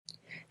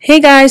Hey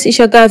guys, it's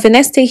your girl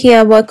Vanessa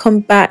here.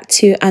 Welcome back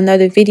to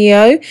another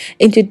video.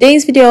 In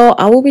today's video,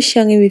 I will be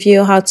sharing with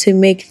you how to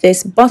make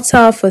this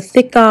butter for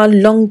thicker,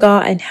 longer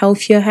and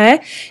healthier hair.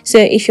 So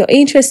if you're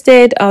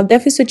interested, I'll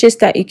definitely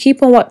suggest that you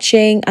keep on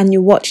watching and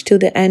you watch till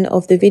the end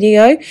of the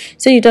video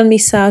so you don't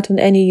miss out on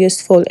any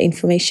useful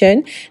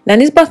information. Now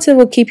this butter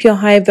will keep your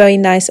hair very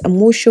nice and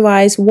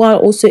moisturized while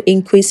also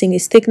increasing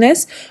its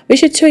thickness,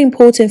 which are two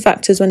important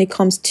factors when it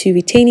comes to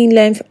retaining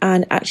length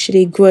and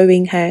actually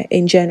growing hair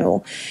in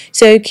general.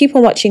 So keep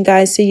on watching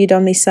guys so you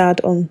don't miss out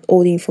on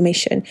all the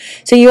information.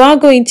 So you are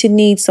going to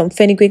need some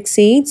fenugreek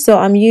seeds. So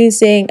I'm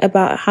using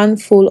about a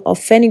handful of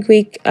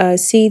fenugreek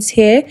seeds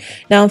here.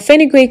 Now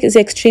fenugreek is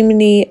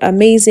extremely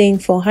amazing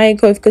for hair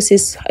growth because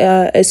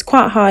it's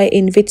quite high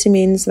in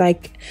vitamins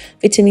like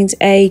vitamins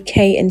A,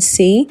 K and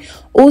C.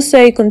 Also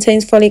it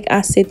contains folic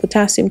acid,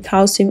 potassium,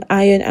 calcium,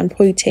 iron and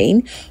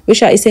protein,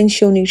 which are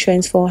essential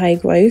nutrients for hair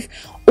growth.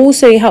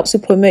 Also, it helps to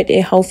promote a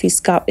healthy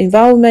scalp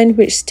environment,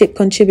 which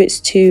contributes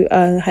to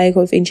hair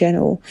growth in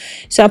general.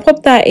 So I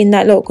popped that in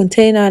that little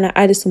container and I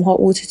added some hot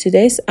water to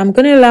this. I'm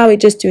going to allow it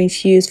just to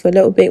infuse for a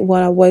little bit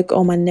while I work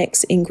on my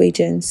next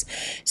ingredients.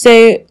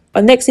 So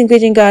our next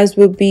ingredient guys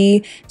will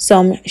be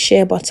some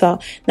shea butter.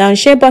 Now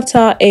shea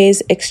butter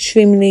is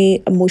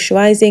extremely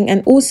moisturizing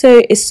and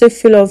also is so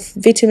full of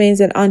vitamins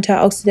and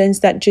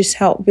antioxidants that just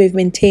help with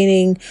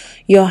maintaining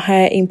your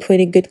hair in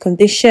pretty good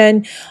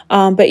condition.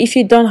 But if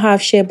you don't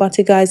have shea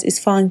butter guys, it's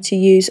fine to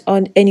use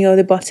on any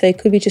other butter. It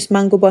could be just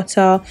mango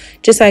butter,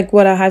 just like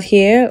what I have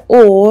here,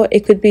 or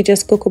it could be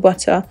just cocoa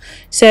butter.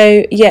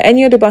 So yeah,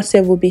 any other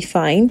butter will be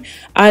fine.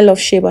 I love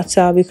shea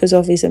butter because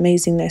of its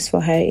amazingness for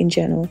hair in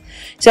general.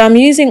 So I'm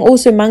using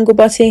also mango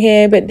butter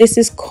here, but this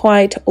is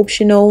quite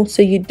optional,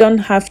 so you don't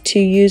have to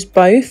use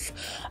both.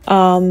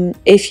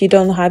 If you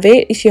don't have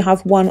it, if you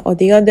have one or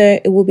the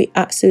other, it will be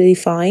absolutely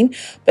fine.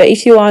 But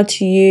if you are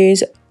to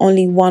use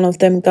only one of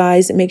them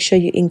guys, make sure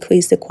you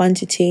increase the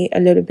quantity a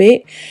little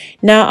bit.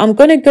 Now I'm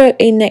going to go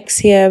in next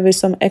here with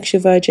some extra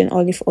virgin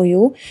olive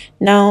oil.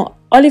 Now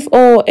olive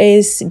oil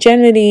is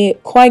generally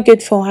quite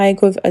good for hair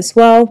growth as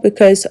well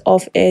because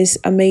of its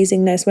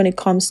amazingness when it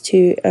comes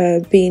to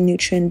being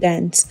nutrient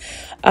dense.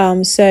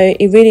 So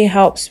it really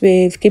helps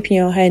with keeping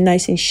your hair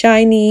nice and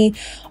shiny.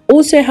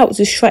 Also helps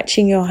with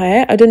stretching your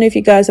hair. I don't know if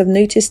you guys have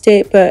noticed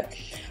it, but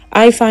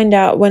I find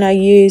out when I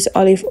use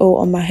olive oil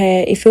on my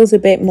hair, it feels a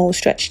bit more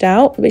stretched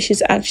out, which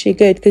is actually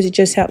good because it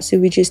just helps to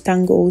reduce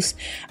tangles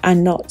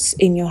and knots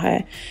in your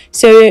hair.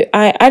 So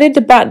I added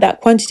that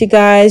quantity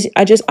guys.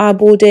 I just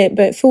eyeballed it,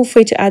 but feel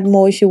free to add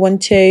more if you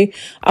want to.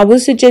 I will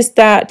suggest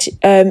that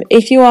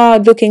if you are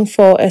looking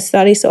for a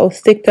slightly sort of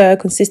thicker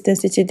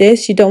consistency to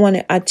this, you don't want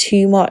to add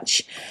too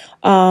much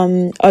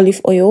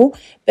olive oil,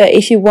 but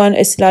if you want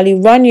a slightly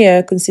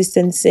runnier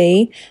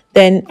consistency,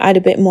 then add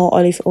a bit more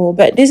olive oil.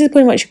 But this is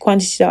pretty much the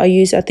quantity that I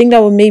use. I think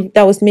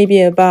that was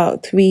maybe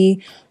about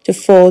 3 to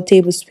 4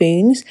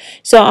 tablespoons.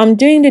 So I'm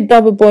doing the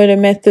double boiler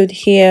method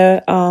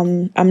here.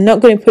 I'm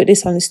not going to put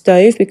this on the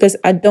stove because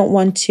I don't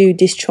want to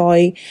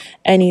destroy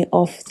any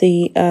of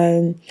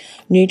the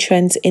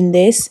nutrients in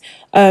this.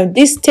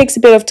 This takes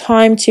a bit of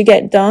time to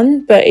get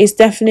done, but it's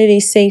definitely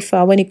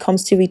safer when it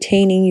comes to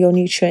retaining your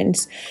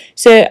nutrients.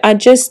 So I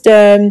just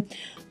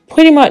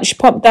pretty much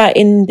pop that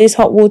in this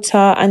hot water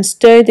and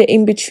stir it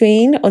in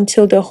between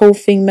until the whole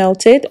thing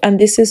melted, and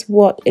this is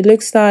what it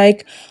looks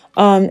like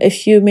a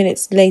few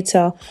minutes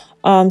later.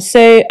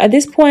 So at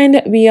this point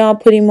we are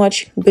pretty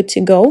much good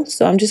to go.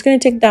 So I'm just going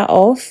to take that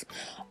off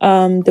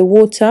the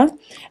water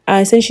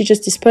and essentially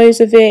just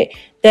dispose of it.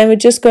 Then we're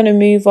just going to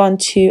move on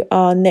to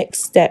our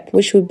next step,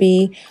 which would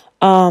be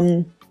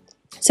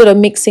sort of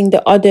mixing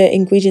the other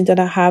ingredients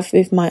that I have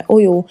with my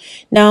oil.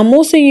 Now I'm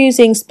also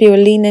using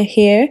spirulina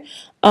here.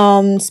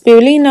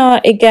 Spirulina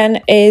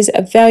again is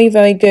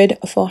very good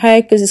for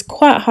hair because it's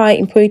quite high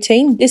in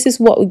protein. This is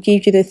what will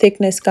give you the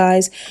thickness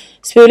guys.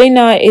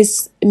 Spirulina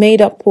is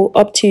made up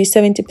to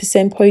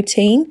 70%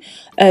 protein,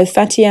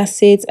 fatty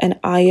acids and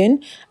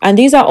iron, and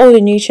these are all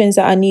the nutrients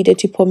that are needed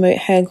to promote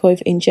hair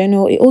growth in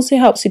general. It also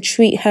helps to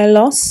treat hair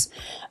loss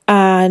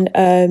and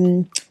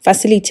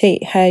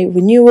facilitate hair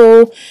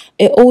renewal.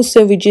 It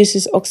also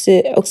reduces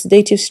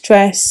oxidative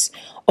stress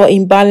or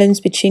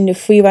imbalance between the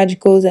free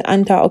radicals and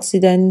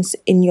antioxidants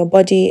in your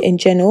body in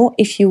general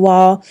if you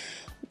are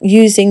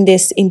using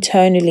this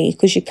internally,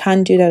 because you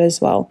can do that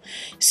as well.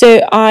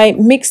 So I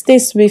mix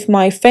this with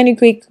my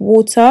fenugreek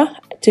water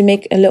to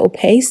make a little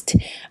paste,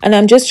 and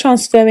I'm just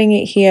transferring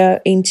it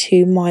here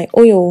into my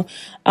oil.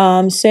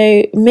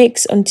 So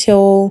mix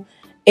until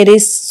it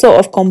is sort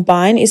of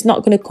combined. It's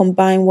not going to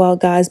combine well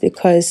guys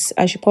because,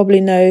 as you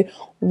probably know,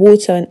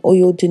 water and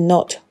oil do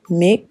not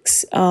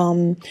mix.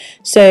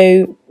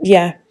 So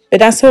yeah, but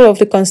that's sort of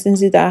the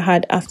consistency that I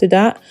had after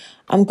that.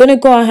 I'm going to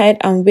go ahead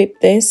and whip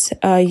this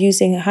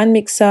using a hand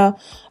mixer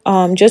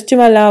just to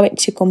allow it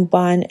to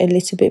combine a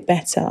little bit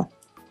better.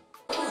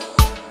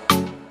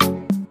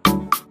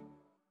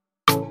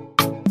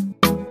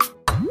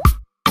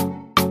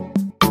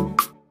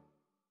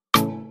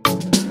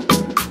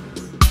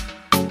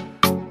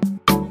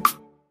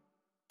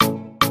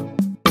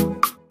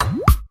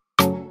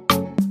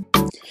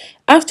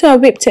 After I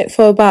whipped it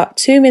for about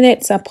 2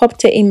 minutes, I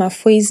popped it in my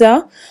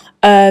freezer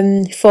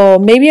for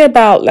maybe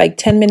about like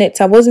 10 minutes.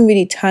 I wasn't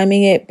really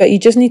timing it, but you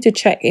just need to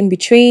check in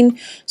between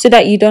so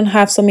that you don't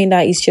have something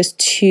that is just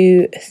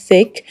too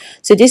thick.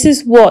 So this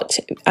is what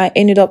I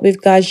ended up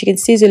with, guys. You can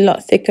see it's a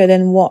lot thicker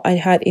than what I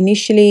had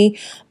initially,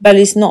 but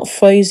it's not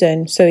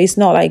frozen, so it's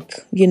not like,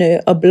 you know,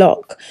 a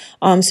block.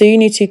 So you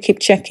need to keep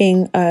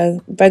checking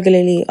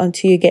regularly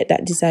until you get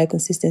that desired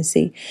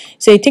consistency.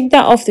 So you take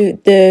that off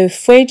the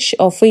fridge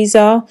or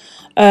freezer,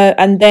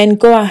 and then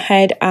go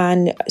ahead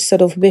and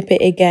sort of whip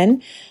it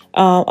again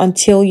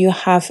until you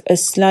have a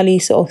slightly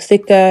sort of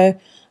thicker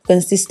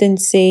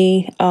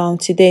consistency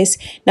to this.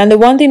 Now, the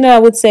one thing that I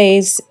would say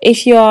is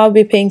if you are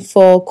whipping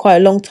for quite a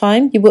long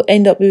time, you will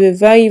end up with a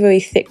very, very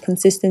thick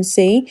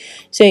consistency.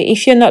 So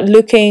if you're not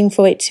looking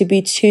for it to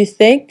be too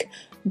thick,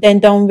 then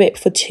don't whip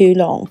for too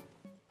long.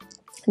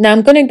 Now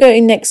I'm going to go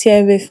in next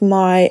here with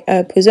my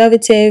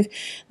preservative.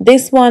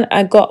 This one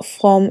I got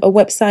from a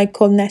website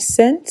called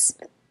Nessence.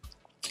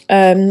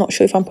 Not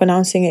sure if I'm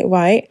pronouncing it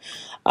right,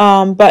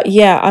 but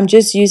yeah, I'm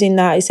just using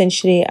that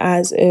essentially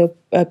as a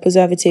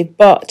preservative.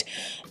 But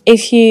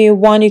if you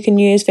want, you can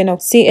use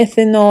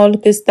phenoxyethanol,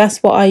 because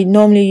that's what I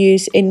normally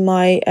use in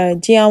my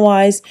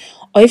DIYs.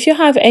 Or if you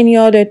have any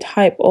other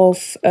type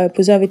of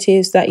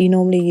preservatives that you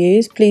normally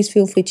use, please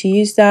feel free to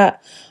use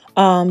that.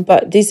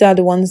 But these are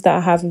the ones that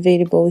I have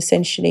available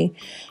essentially.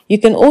 You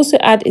can also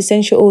add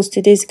essential oils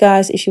to this,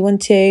 guys, if you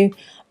want to.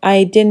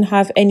 I didn't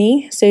have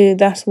any, so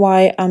that's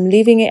why I'm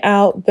leaving it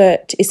out,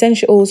 but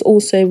essential oils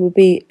also will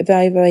be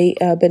very, very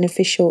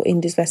beneficial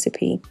in this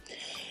recipe.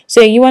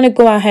 So you want to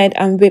go ahead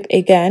and whip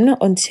again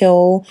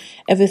until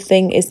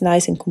everything is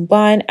nice and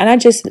combined. And I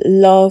just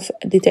love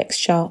the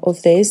texture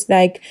of this.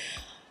 Like,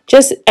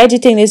 just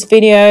editing this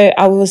video,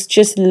 I was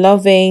just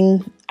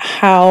loving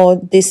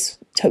how this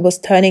was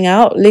turning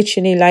out.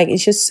 Literally, like,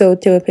 it's just so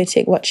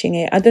therapeutic watching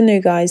it. I don't know,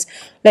 guys,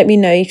 let me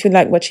know if you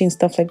like watching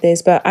stuff like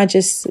this, but I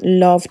just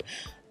loved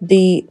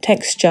the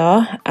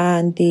texture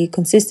and the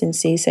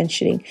consistency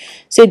essentially.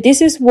 So this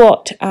is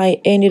what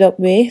I ended up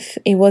with.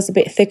 It was a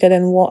bit thicker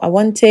than what I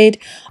wanted,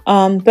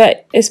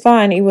 but it's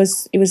fine. It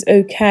was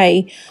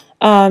okay.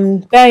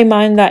 Bear in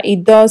mind that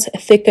it does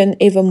thicken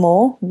even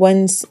more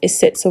once it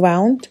sits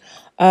around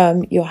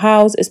your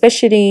house,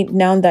 especially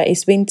now that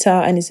it's winter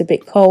and it's a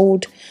bit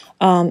cold.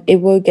 It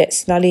will get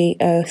slightly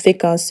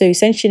thicker. So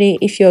essentially,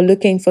 if you're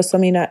looking for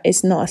something that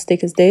is not as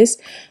thick as this,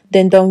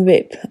 then don't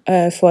whip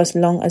for as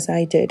long as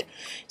I did.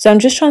 So I'm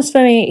just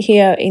transferring it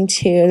here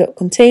into a little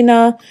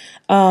container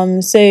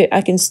so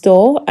I can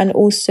store, and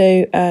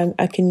also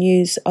I can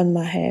use on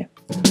my hair.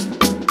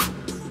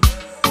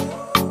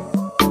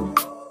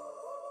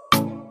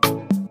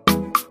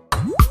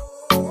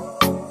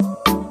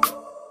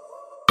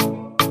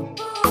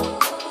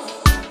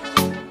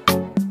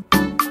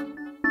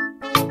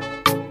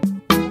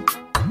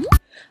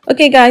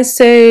 Okay guys,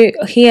 so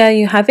here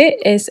you have it.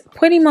 It's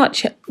pretty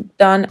much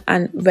done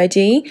and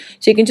ready.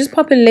 So you can just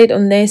pop a lid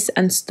on this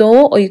and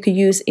store, or you could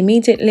use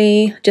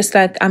immediately, just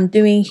like I'm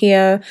doing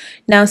here.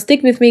 Now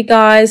stick with me,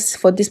 guys,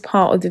 for this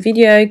part of the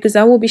video, because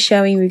I will be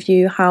sharing with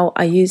you how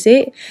I use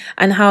it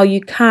and how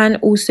you can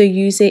also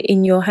use it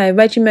in your hair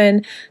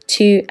regimen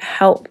to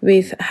help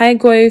with hair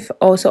growth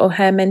or sort of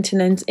hair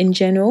maintenance in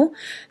general.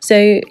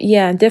 So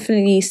yeah,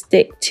 definitely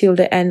stick till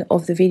the end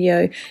of the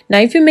video. Now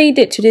if you made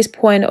it to this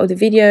point of the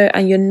video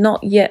and you're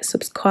not yet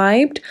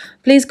subscribed,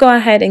 please go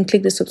ahead and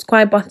click the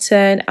subscribe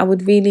button. I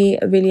would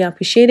really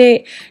appreciate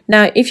it.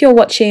 Now if you're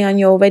watching and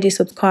you're already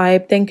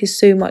subscribed, thank you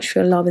so much for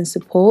your love and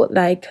support.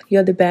 Like,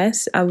 you're the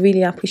best. I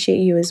really appreciate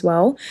you as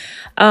well.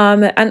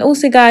 And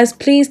also, guys,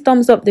 please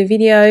thumbs up the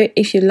video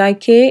if you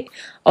like it,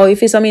 or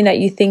if it's something that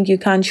you think you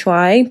can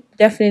try.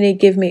 Definitely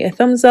give me a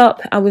thumbs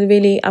up. I would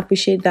really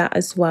appreciate that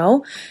as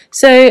well.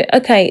 So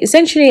okay,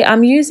 essentially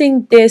I'm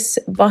using this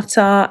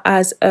butter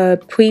as a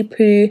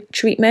pre-poo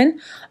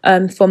treatment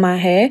for my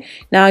hair.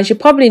 Now as you're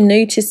probably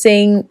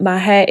noticing, my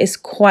hair is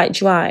quite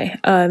dry,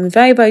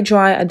 very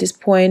dry at this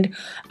point,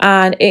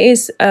 and it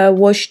is a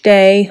wash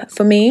day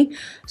for me.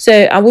 So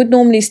I would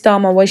normally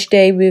start my wash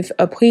day with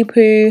a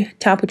pre-poo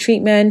type of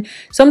treatment.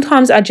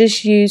 Sometimes I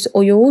just use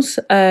oils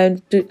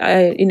in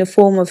the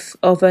form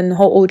of an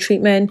hot oil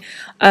treatment,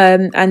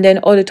 and then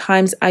other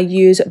times I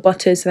use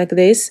butters like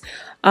this.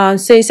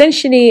 So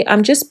essentially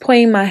I'm just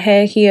pouring my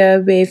hair here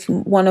with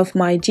one of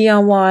my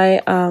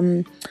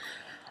DIY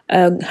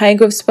hair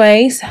growth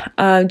sprays,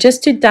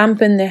 just to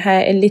dampen the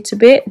hair a little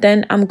bit.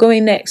 Then I'm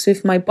going next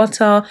with my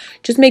butter,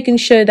 just making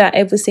sure that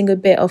every single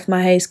bit of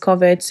my hair is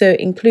covered, so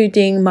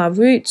including my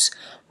roots,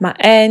 my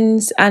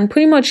ends, and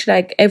pretty much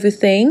like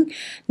everything.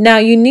 Now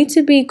you need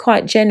to be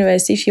quite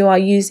generous if you are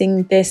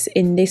using this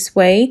in this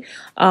way,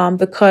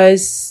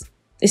 because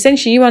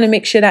essentially you want to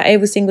make sure that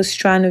every single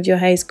strand of your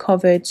hair is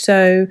covered.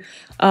 So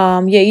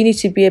yeah, you need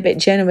to be a bit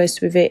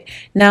generous with it.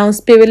 Now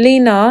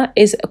spirulina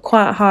is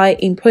quite high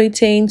in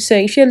protein, so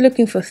if you're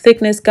looking for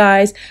thickness,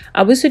 guys,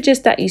 I would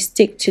suggest that you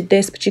stick to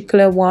this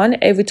particular one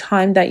every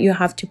time that you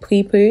have to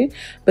pre-poo,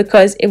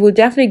 because it will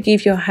definitely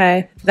give your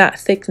hair that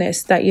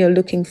thickness that you're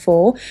looking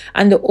for.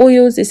 And the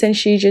oils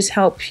essentially just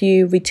help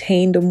you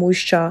retain the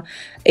moisture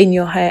in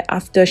your hair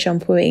after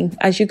shampooing.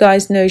 As you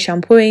guys know,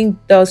 shampooing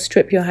does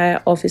strip your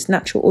hair of its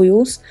natural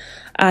oils,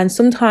 and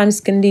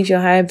sometimes can leave your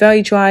hair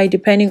very dry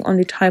depending on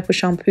the type of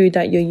shampoo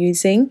that you're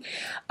using.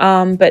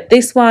 But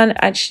this one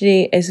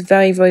actually is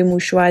very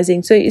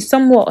moisturizing, so it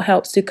somewhat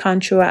helps to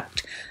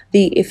counteract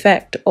the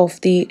effect of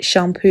the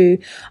shampoo.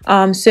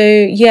 So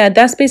yeah,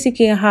 that's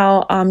basically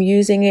how I'm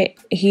using it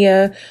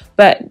here.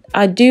 But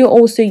I do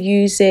also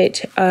use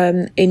it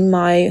in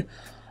my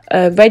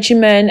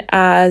regimen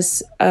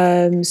as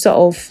sort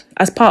of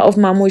as part of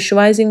my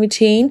moisturizing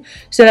routine.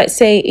 So let's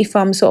say if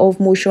I'm sort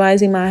of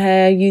moisturizing my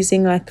hair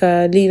using like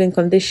a leave-in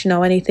conditioner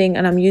or anything,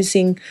 and I'm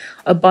using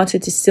a butter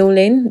to seal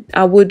in,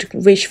 I would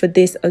reach for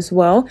this as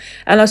well.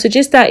 And I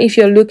suggest that if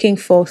you're looking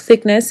for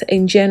thickness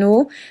in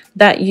general,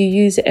 that you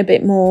use it a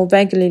bit more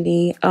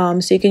regularly.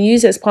 So you can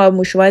use it as part of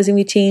moisturizing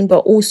routine, but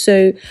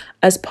also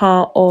as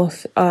part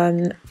of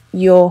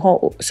your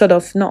hot, sort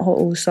of not hot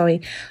oil, sorry,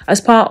 as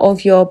part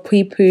of your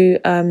pre-poo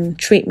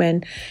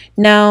treatment.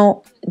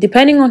 Now,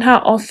 depending on how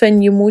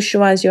often you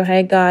moisturize your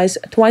hair, guys,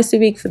 twice a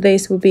week for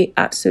this would be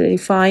absolutely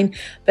fine.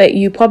 But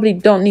you probably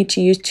don't need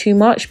to use too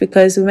much,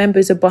 because remember,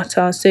 it's a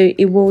butter, so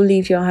it will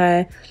leave your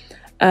hair,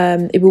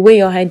 it will weigh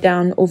your hair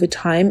down over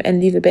time and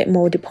leave a bit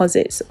more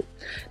deposits,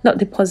 not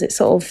deposits,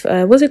 sort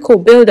of what's it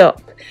called, build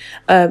up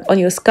on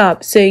your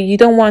scalp. So you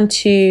don't want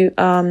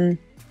to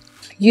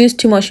use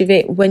too much of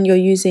it when you're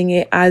using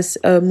it as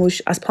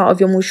part of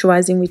your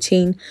moisturizing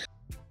routine.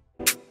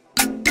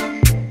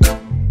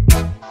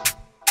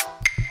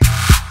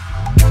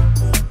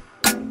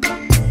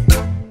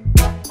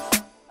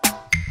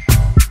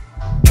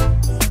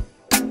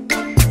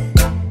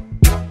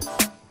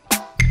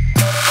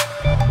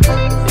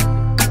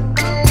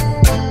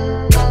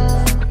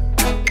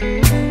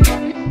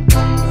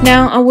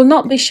 Now, I will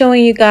not be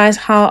showing you guys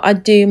how I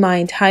do my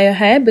entire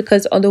hair,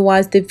 because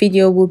otherwise the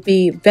video will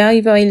be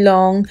very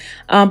long.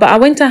 But I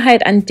went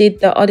ahead and did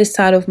the other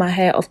side of my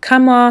hair off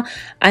camera,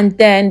 and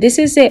then this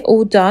is it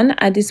all done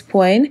at this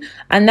point.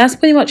 And that's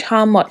pretty much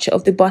how much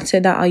of the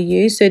butter that I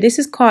use. So this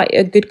is quite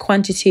a good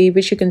quantity,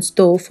 which you can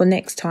store for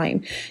next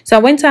time. So I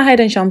went ahead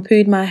and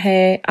shampooed my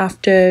hair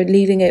after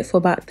leaving it for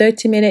about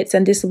 30 minutes,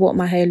 and this is what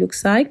my hair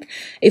looks like.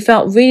 It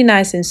felt really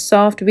nice and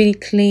soft, really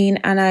clean,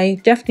 and I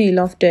definitely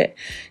loved it.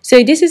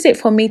 So this is it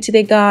for me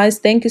today, guys.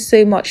 Thank you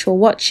so much for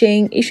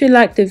watching. If you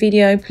liked the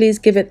video, please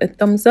give it a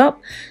thumbs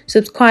up,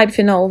 subscribe if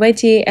you're not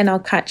already, and I'll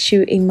catch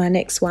you in my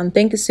next one.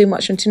 Thank you so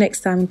much. Until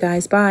next time,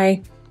 guys.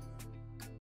 Bye.